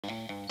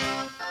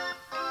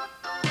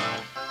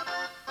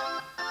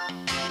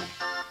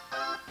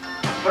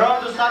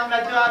on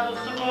Mateo Adult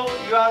School,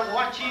 you are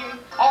watching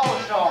our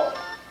show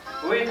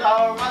with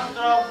our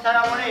Master of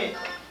Ceremony,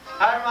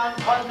 Herman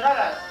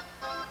Contreras.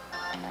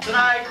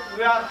 Tonight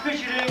we are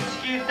featuring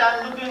skits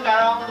and looking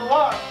around the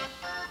world.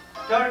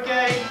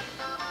 Turkey,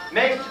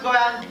 Mexico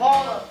and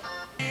Poland.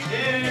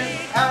 Here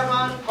is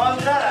Herman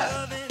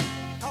Contreras.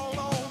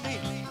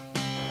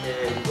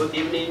 Good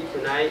evening.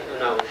 Tonight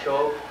on our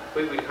show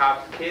we will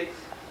have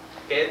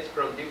guests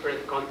from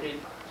different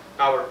countries.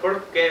 Our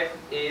first guest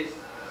is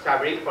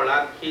Sabri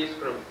Polat. He is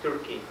from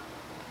Turkey.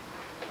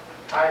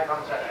 Hi,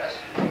 Contreras.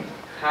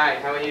 Hi,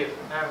 how are you?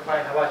 I'm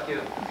fine. How about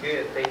you?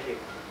 Good, thank you.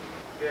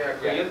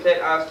 Could you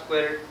tell us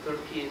where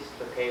Turkey is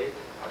located?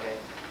 Okay.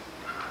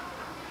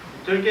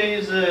 Turkey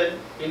is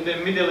in the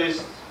middle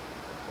east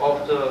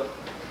of the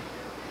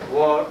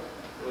world.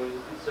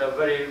 It's a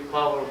very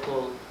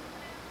powerful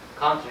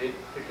country.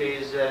 Turkey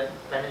is a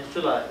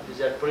peninsula. It is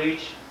a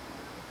bridge,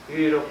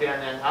 European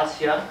and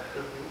Asia.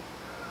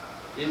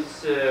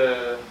 It's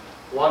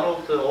one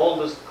of the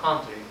oldest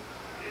countries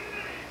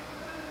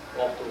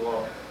of the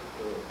world.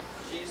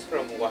 She's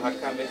from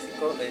Oaxaca,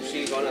 Mexico, and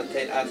she's gonna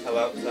tell us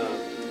about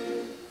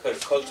her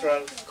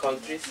cultural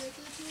countries.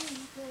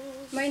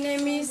 My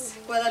name is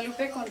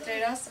Guadalupe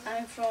Contreras.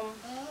 I'm from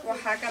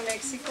Oaxaca,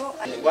 Mexico.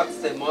 And what's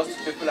the most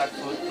popular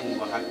food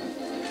in Oaxaca?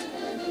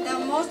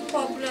 The most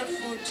popular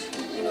food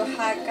in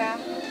Oaxaca,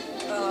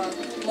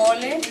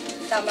 mole,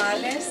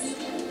 tamales,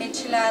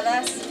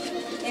 enchiladas,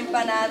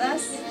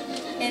 empanadas,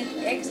 and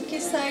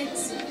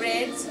exquisite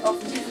breads of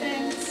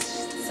different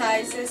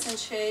sizes and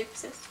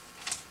shapes.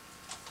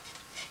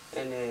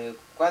 And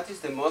what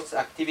is the most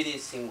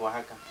activities in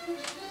Oaxaca?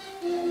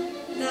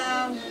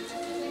 The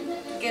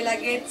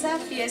Guelaguetza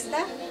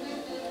fiesta.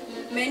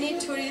 Many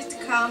tourists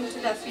come to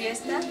the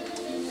fiesta.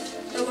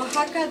 The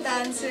Oaxaca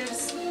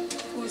dancers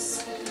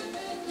whose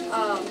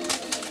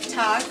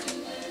tag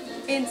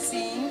and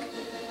sing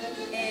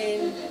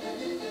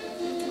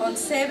on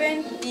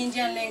 7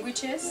 Indian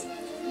languages.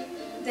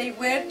 They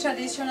wear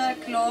traditional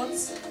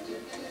clothes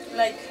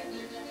like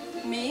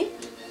me,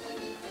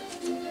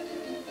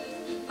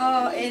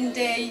 and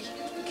they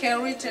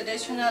carry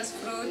traditional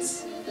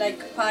fruits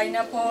like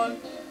pineapple,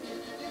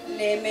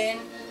 lemon,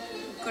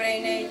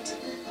 granate,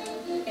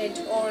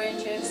 and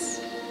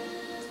oranges.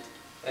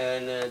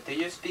 And do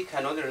you speak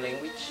another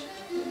language?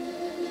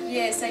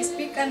 Yes, I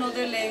speak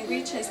another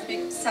language. I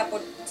speak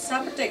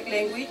Zapotec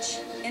language,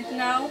 and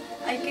now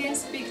I can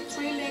speak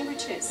 3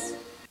 languages.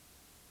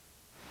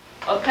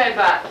 Okay,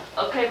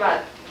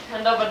 but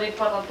hand over the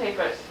important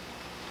papers.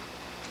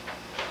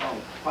 Oh,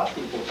 what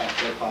important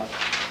papers?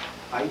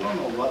 I don't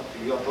know what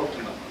you are talking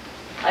about.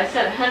 I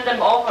said hand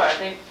them over.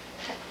 I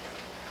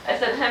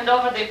said hand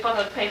over the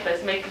important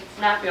papers. Make it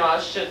snappy or I'll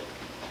shoot.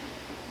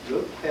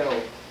 Good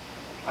fellow,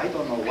 I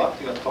don't know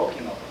what you are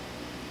talking about.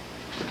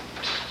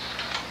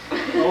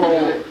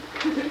 Oh.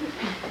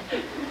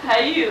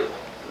 Hey you,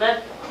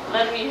 let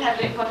me have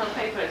the important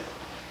papers.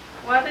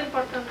 What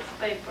important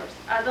papers?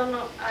 I don't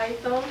know. I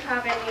don't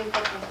have any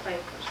important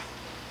papers.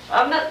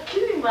 I'm not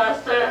kidding,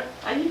 Master.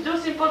 I need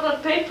those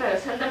important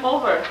papers. Hand them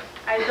over.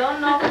 I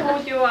don't know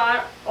who you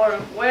are or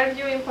where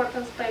your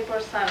important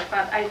papers are,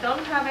 but I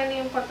don't have any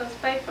important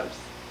papers.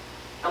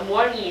 I'm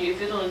warning you, if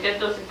you don't get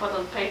those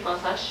important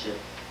papers, I'll shoot.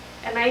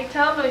 And I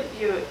tell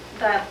you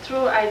that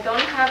true, I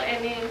don't have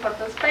any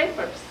important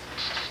papers.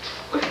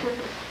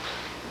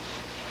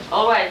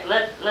 All right,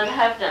 let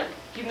have them.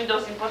 Give me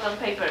those important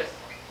papers.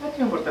 What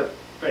important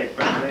papers,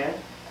 man?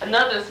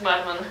 Another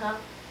smart one, huh?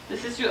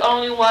 This is your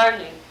only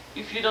warning.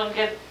 If you don't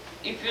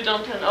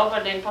turn over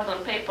the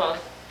important papers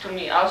to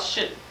me, I'll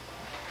shoot.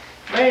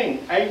 Man,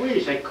 I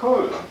wish I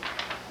could.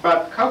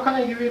 But how can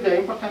I give you the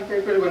important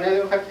paper when I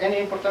don't have any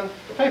important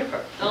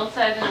paper? Don't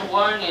say I didn't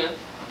warn you.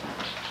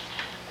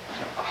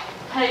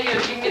 Hey, you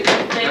give me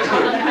the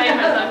important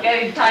papers. I'm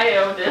getting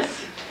tired of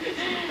this.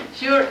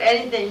 Sure,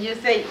 anything you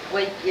say.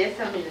 Wait, yes,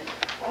 a minute.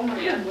 Oh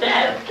my God,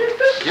 Dad.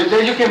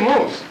 Then you can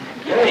move.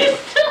 Please.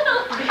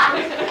 You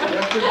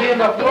have to be on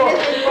the floor.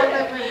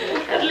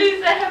 At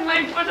least I have my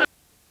important.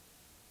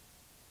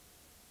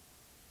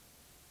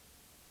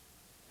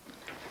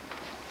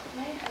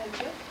 May I help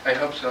you? I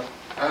hope so.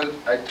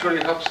 I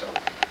truly hope so.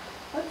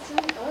 What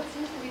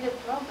seems to be the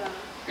problem?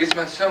 It's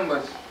my son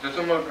boys. The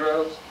summer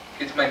girls.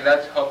 It's my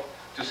last hope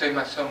to save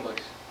my son boys.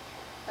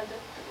 But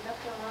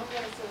Dr.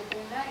 Morgan is a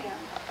veterinarian.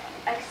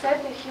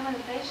 Accept the human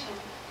patient.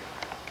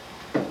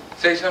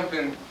 Say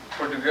something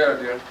for the girl,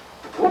 dear.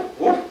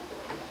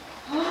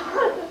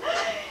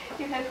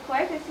 You have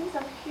quite a sense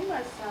of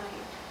humor,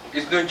 Sonny.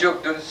 It's no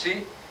joke, don't you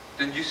see?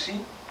 Don't you see?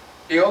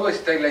 He always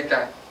stayed like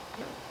that.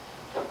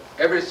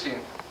 Ever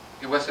since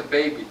he was a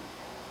baby.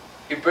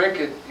 He break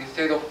it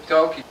instead of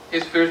talking.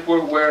 His first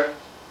words were,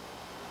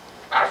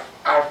 arf,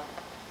 arf.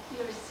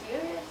 You're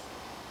serious?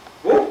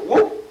 Woof,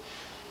 woof.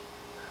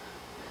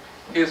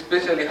 He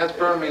especially has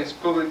problems in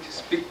public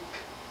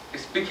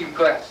speaking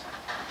class.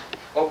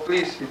 Oh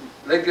please,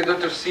 let the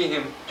doctor see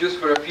him just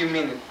for a few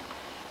minutes.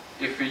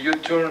 If you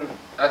turn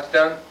us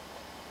down,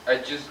 I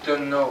just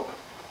don't know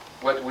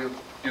what we'll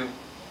do.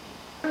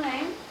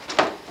 Name?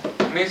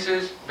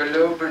 Mrs.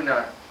 Below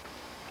Bernard.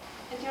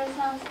 And your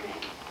son's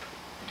name?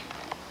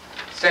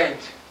 Saint.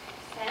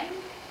 Saint?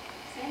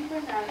 Saint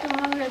Bernard.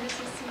 Tomorrow, this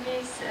is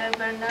Miss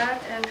Bernard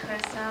and her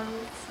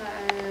son's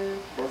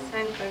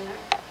Saint Bernard.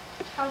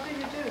 How do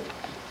you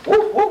do?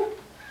 Woof, woof.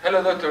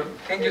 Hello, doctor.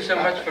 Thank you so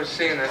much for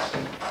seeing us.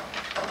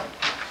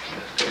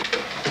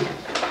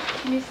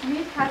 Miss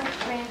Smith has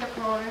explained the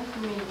problem to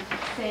me.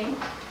 Saint,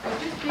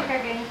 would you speak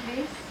again,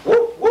 please?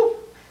 Woof, woof.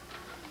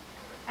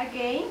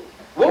 Again?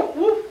 Woof,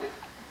 woof.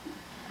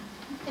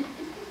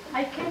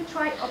 I can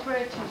try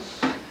operating.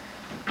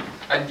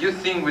 And you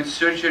think with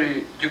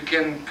surgery you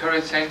can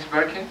correct Saint's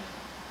Birkin?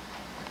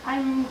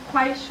 I'm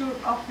quite sure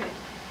of it.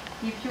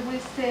 If you will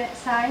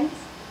sign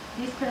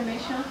this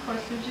permission for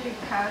surgery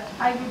card,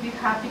 I will be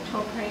happy to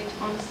operate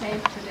on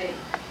Saint today.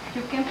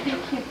 You can pick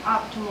him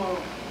up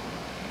tomorrow.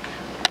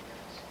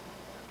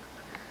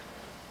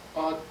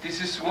 Oh,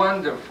 this is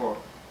wonderful.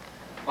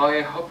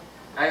 Oh,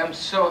 I am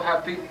so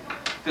happy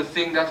to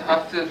think that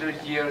after the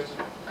years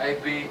I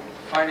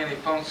finally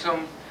found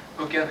some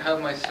who can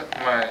help my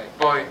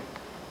boy.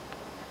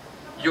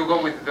 You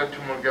go with Dr.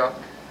 Morgan.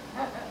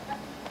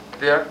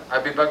 There,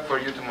 I'll be back for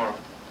you tomorrow.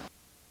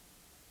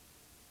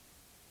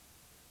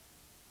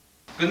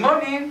 Good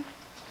morning,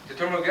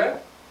 Dr. Morgan.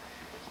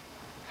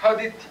 How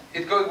did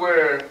it go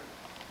where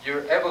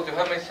you're able to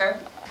help my son?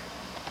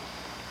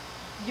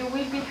 You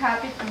will be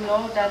happy to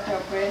know that the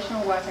operation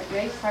was a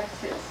great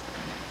success.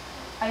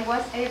 I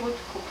was able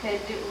to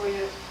completely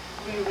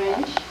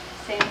rearrange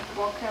Saint's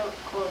vocal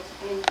cords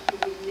and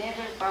he will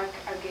never bark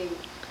again.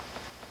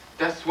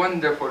 That's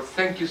wonderful.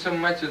 Thank you so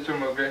much, Dr.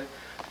 Morgan.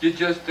 You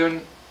just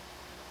don't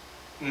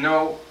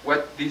know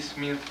what this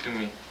means to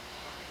me.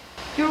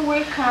 You're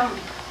welcome.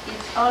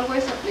 It's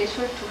always a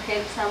pleasure to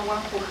help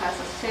someone who has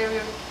a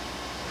serious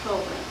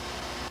problem.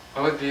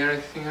 Oh dear, I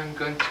think I'm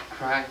going to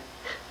cry.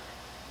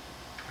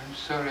 I'm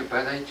sorry,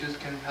 but I just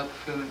can't help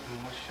feeling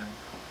emotion.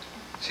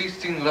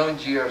 16 long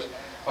years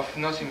of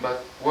nothing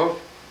but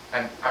woof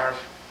and arf.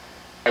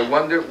 I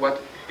wonder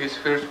what his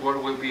first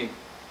word will be.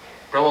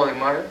 Probably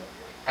mother.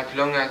 At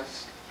long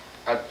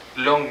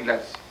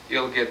last,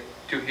 you'll get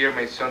to hear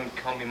my son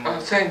call me mother.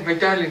 Oh, Saint, my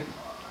darling,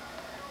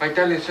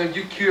 son,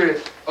 you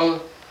curious?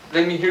 Oh,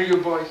 let me hear your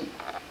voice.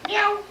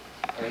 Meow.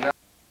 And now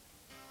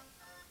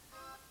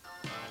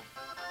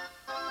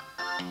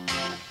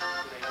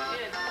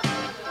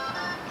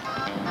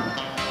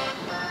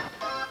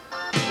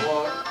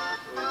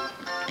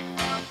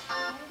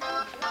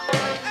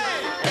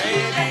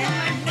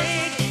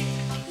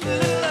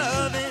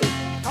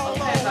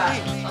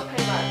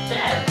Okay,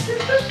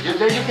 but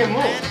Dad. you can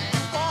move.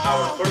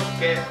 Our first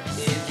guest